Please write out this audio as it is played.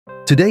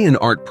Today in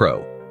Art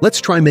Pro, let's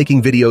try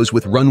making videos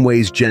with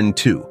Runway's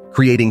Gen-2,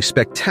 creating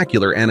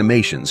spectacular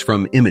animations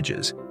from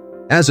images.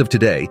 As of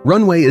today,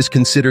 Runway is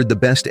considered the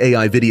best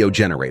AI video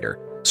generator,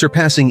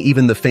 surpassing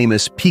even the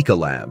famous Pika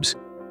Labs.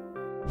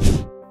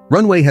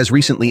 Runway has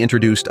recently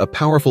introduced a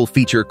powerful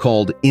feature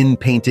called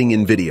inpainting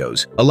in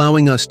videos,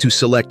 allowing us to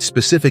select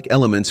specific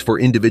elements for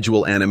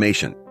individual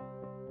animation.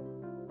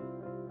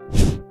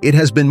 It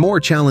has been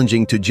more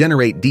challenging to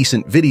generate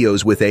decent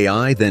videos with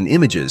AI than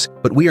images,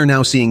 but we are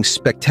now seeing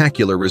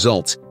spectacular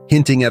results,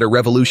 hinting at a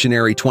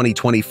revolutionary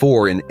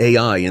 2024 in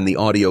AI in the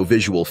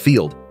audio-visual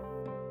field.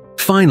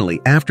 Finally,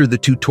 after the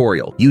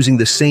tutorial, using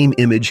the same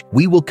image,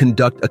 we will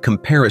conduct a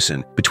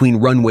comparison between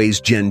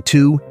Runway's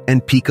Gen-2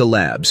 and Pika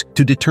Labs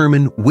to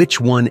determine which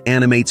one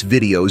animates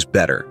videos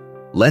better.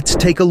 Let's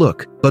take a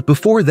look. But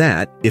before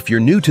that, if you're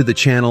new to the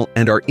channel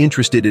and are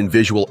interested in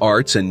visual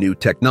arts and new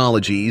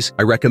technologies,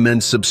 I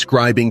recommend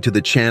subscribing to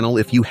the channel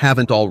if you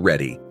haven't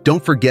already.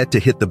 Don't forget to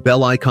hit the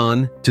bell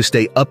icon to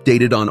stay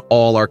updated on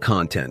all our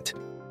content.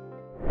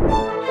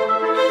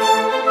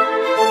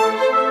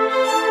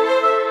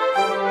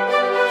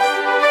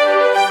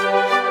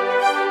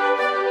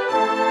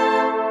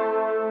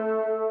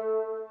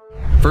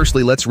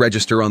 Firstly, let's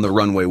register on the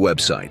Runway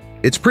website.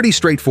 It's pretty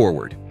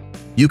straightforward.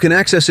 You can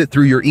access it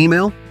through your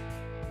email,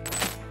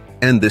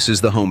 and this is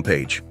the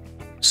homepage.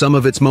 Some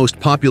of its most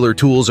popular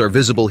tools are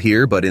visible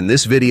here, but in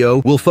this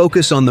video, we'll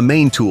focus on the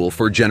main tool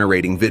for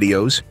generating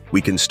videos. We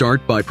can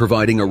start by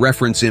providing a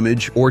reference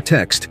image or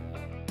text.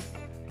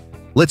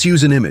 Let's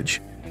use an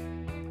image.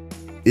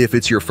 If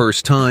it's your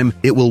first time,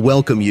 it will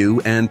welcome you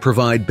and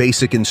provide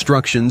basic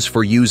instructions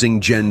for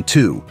using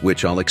Gen-2,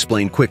 which I'll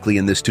explain quickly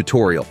in this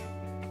tutorial.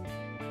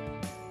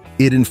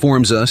 It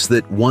informs us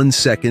that 1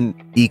 second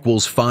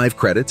equals 5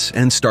 credits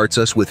and starts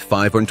us with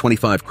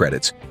 525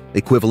 credits,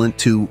 equivalent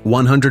to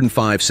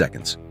 105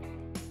 seconds.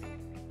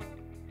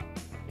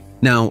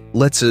 Now,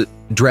 let's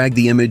drag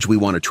the image we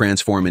want to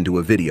transform into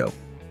a video.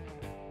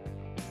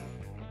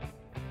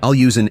 I'll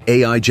use an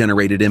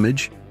AI-generated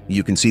image.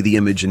 You can see the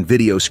image and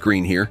video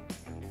screen here.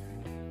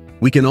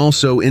 We can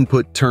also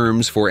input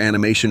terms for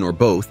animation or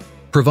both,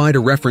 provide a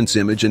reference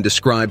image, and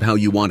describe how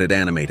you want it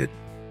animated.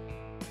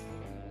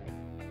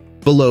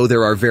 Below,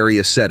 there are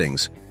various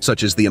settings,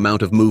 such as the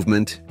amount of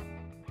movement.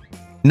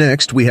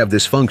 Next, we have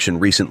this function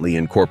recently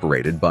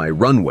incorporated by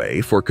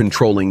Runway for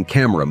controlling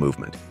camera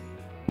movement.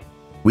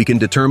 We can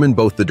determine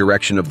both the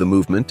direction of the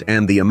movement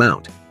and the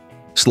amount,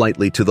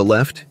 slightly to the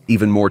left,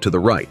 even more to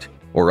the right,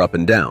 or up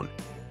and down.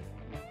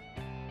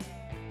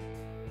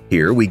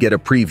 Here, we get a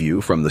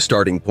preview from the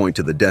starting point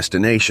to the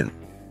destination.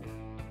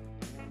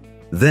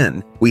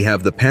 Then, we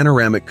have the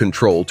panoramic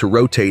control to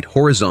rotate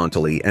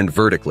horizontally and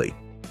vertically.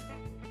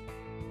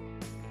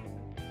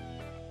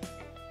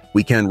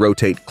 We can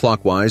rotate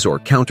clockwise or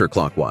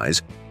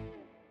counterclockwise.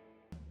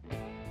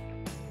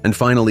 And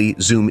finally,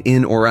 zoom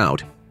in or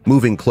out,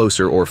 moving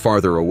closer or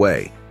farther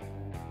away.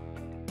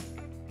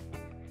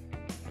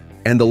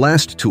 And the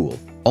last tool,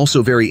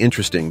 also very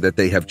interesting that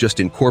they have just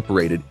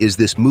incorporated, is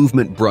this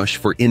movement brush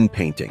for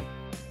inpainting.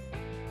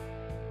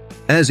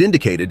 As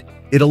indicated,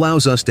 it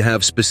allows us to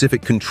have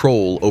specific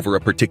control over a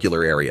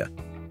particular area.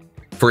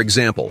 For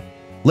example,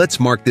 let's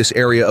mark this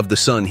area of the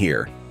sun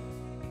here.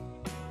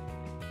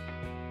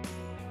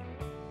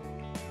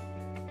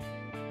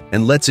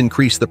 And let's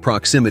increase the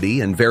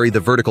proximity and vary the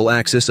vertical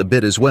axis a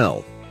bit as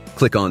well.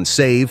 Click on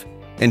Save,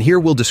 and here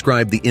we'll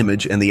describe the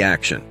image and the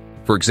action.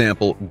 For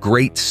example,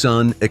 Great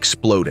Sun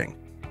Exploding.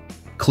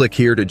 Click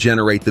here to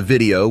generate the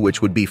video,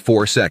 which would be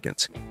 4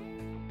 seconds.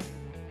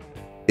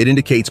 It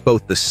indicates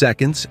both the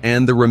seconds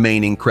and the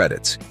remaining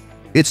credits.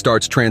 It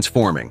starts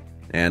transforming,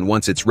 and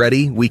once it's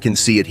ready, we can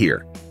see it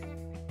here.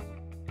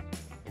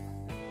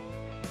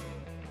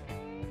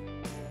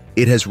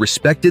 It has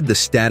respected the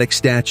static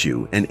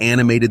statue and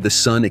animated the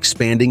sun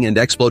expanding and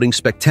exploding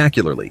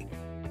spectacularly.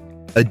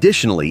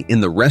 Additionally,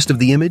 in the rest of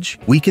the image,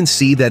 we can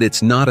see that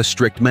it's not a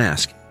strict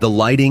mask. The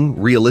lighting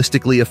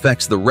realistically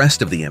affects the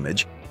rest of the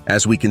image,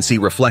 as we can see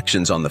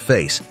reflections on the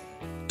face.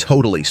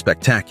 Totally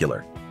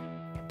spectacular.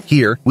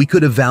 Here, we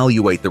could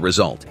evaluate the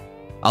result.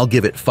 I'll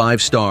give it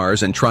 5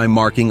 stars and try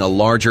marking a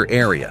larger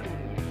area.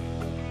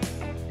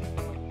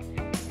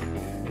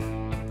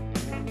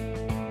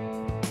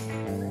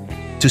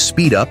 To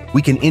speed up,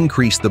 we can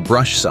increase the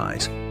brush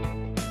size.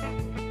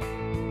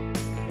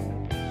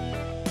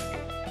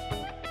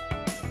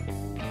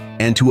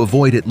 And to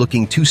avoid it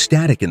looking too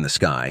static in the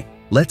sky,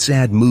 let's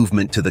add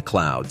movement to the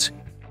clouds.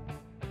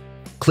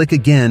 Click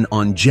again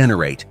on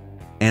Generate,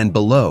 and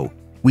below,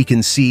 we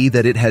can see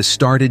that it has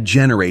started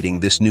generating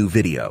this new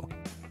video.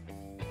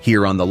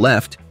 Here on the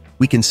left,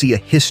 we can see a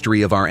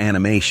history of our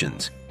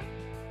animations.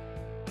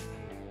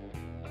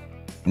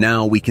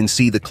 Now we can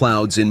see the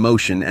clouds in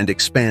motion and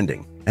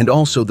expanding, and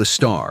also the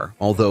star,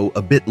 although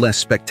a bit less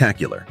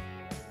spectacular.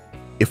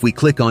 If we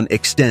click on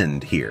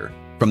Extend here,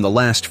 from the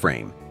last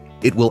frame,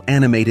 it will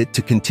animate it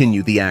to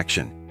continue the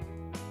action.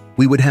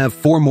 We would have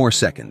 4 more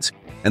seconds,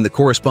 and the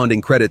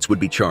corresponding credits would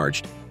be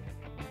charged.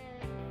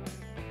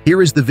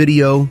 Here is the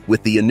video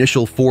with the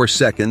initial 4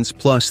 seconds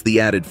plus the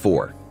added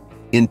 4.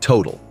 In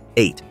total,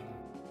 8.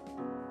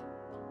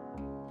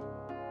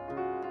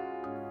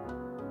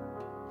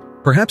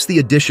 Perhaps the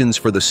additions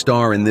for the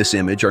star in this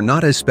image are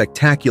not as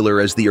spectacular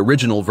as the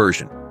original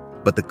version,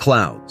 but the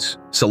clouds,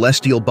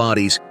 celestial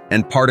bodies,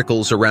 and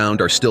particles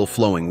around are still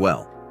flowing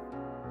well.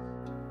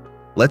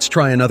 Let's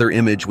try another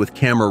image with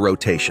camera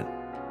rotation.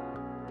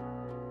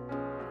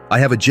 I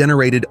have a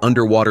generated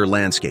underwater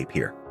landscape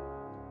here.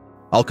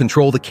 I'll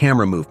control the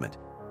camera movement,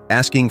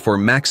 asking for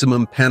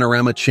maximum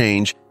panorama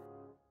change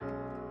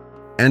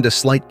and a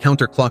slight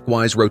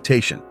counterclockwise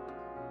rotation.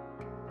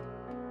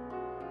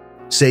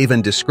 Save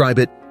and describe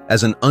it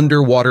as an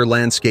underwater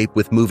landscape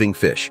with moving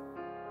fish.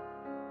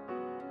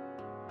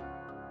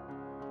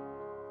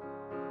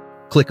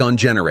 Click on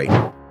Generate.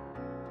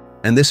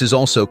 And this is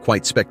also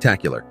quite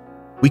spectacular.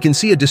 We can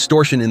see a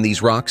distortion in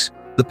these rocks,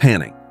 the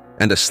panning,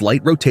 and a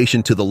slight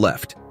rotation to the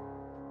left.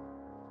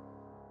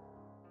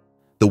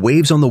 The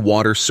waves on the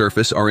water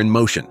surface are in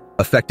motion,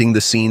 affecting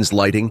the scene's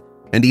lighting,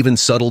 and even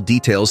subtle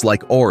details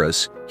like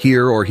auras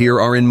here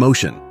are in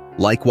motion.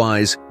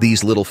 Likewise,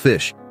 these little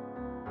fish.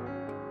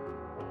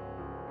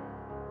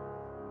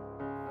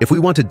 If we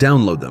want to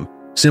download them,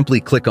 simply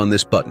click on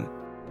this button.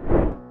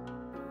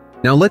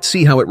 Now let's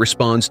see how it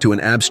responds to an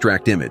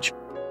abstract image.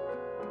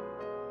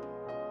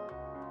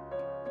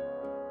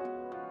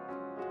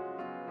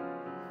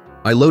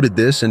 I loaded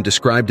this and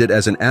described it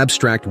as an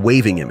abstract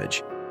waving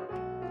image.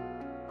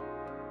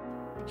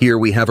 Here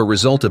we have a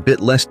result a bit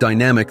less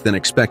dynamic than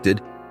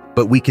expected,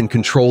 but we can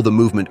control the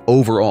movement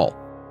overall.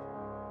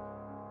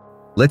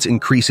 Let's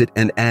increase it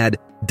and add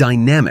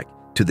dynamic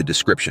to the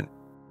description.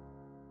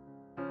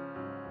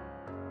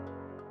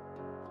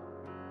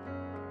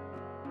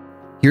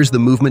 Here's the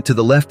movement to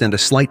the left and a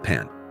slight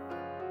pan.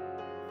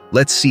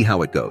 Let's see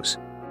how it goes.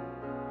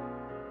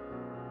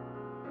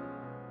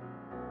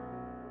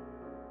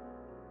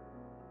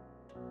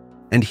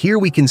 And here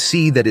we can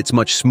see that it's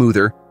much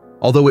smoother,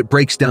 although it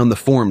breaks down the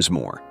forms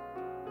more.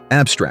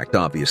 Abstract,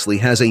 obviously,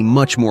 has a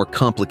much more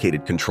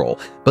complicated control,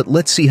 but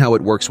let's see how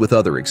it works with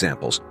other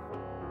examples.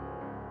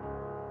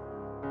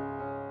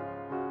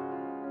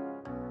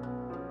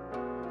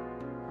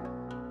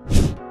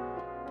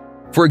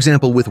 For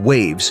example, with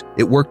waves,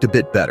 it worked a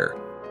bit better.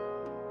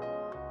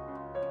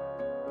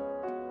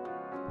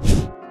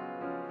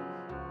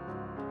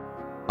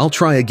 I'll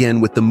try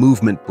again with the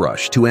movement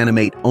brush to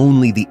animate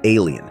only the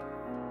alien.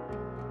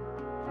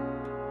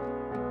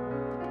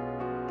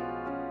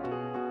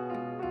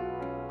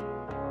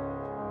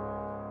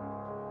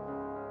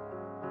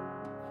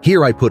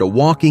 Here I put a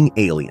walking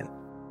alien.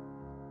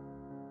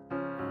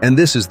 And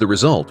this is the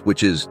result,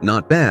 which is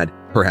not bad,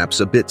 perhaps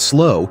a bit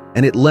slow,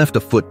 and it left a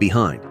foot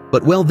behind.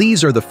 But well,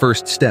 these are the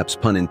first steps,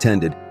 pun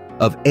intended,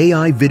 of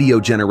AI video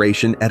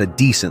generation at a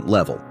decent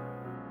level.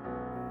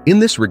 In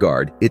this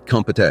regard, it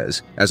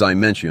competes, as I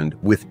mentioned,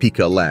 with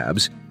Pika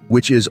Labs,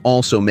 which is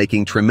also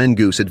making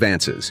tremendous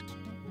advances.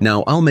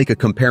 Now, I'll make a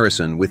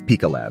comparison with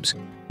Pika Labs.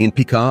 In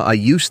Pika, I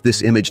used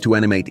this image to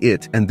animate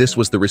it, and this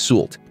was the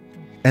result.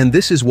 And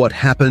this is what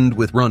happened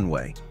with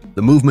Runway.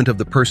 The movement of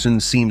the person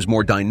seems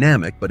more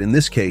dynamic, but in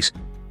this case,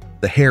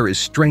 the hair is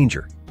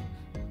stranger.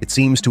 It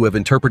seems to have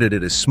interpreted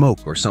it as smoke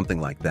or something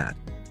like that.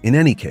 In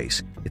any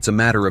case, it's a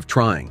matter of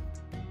trying.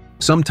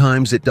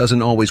 Sometimes it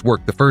doesn't always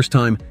work the first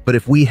time, but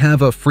if we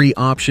have a free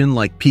option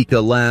like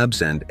Pika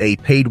Labs and a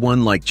paid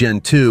one like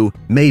Gen-2,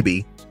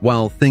 maybe,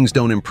 while things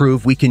don't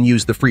improve, we can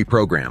use the free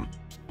program.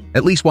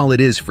 At least while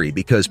it is free,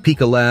 because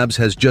Pika Labs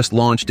has just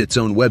launched its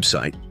own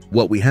website.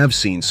 What we have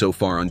seen so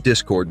far on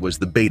Discord was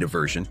the beta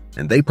version,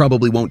 and they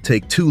probably won't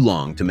take too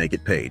long to make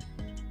it paid.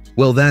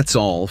 Well, that's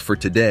all for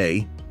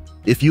today.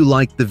 If you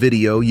liked the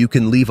video, you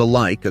can leave a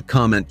like, a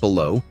comment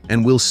below,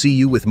 and we'll see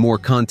you with more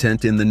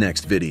content in the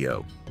next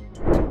video.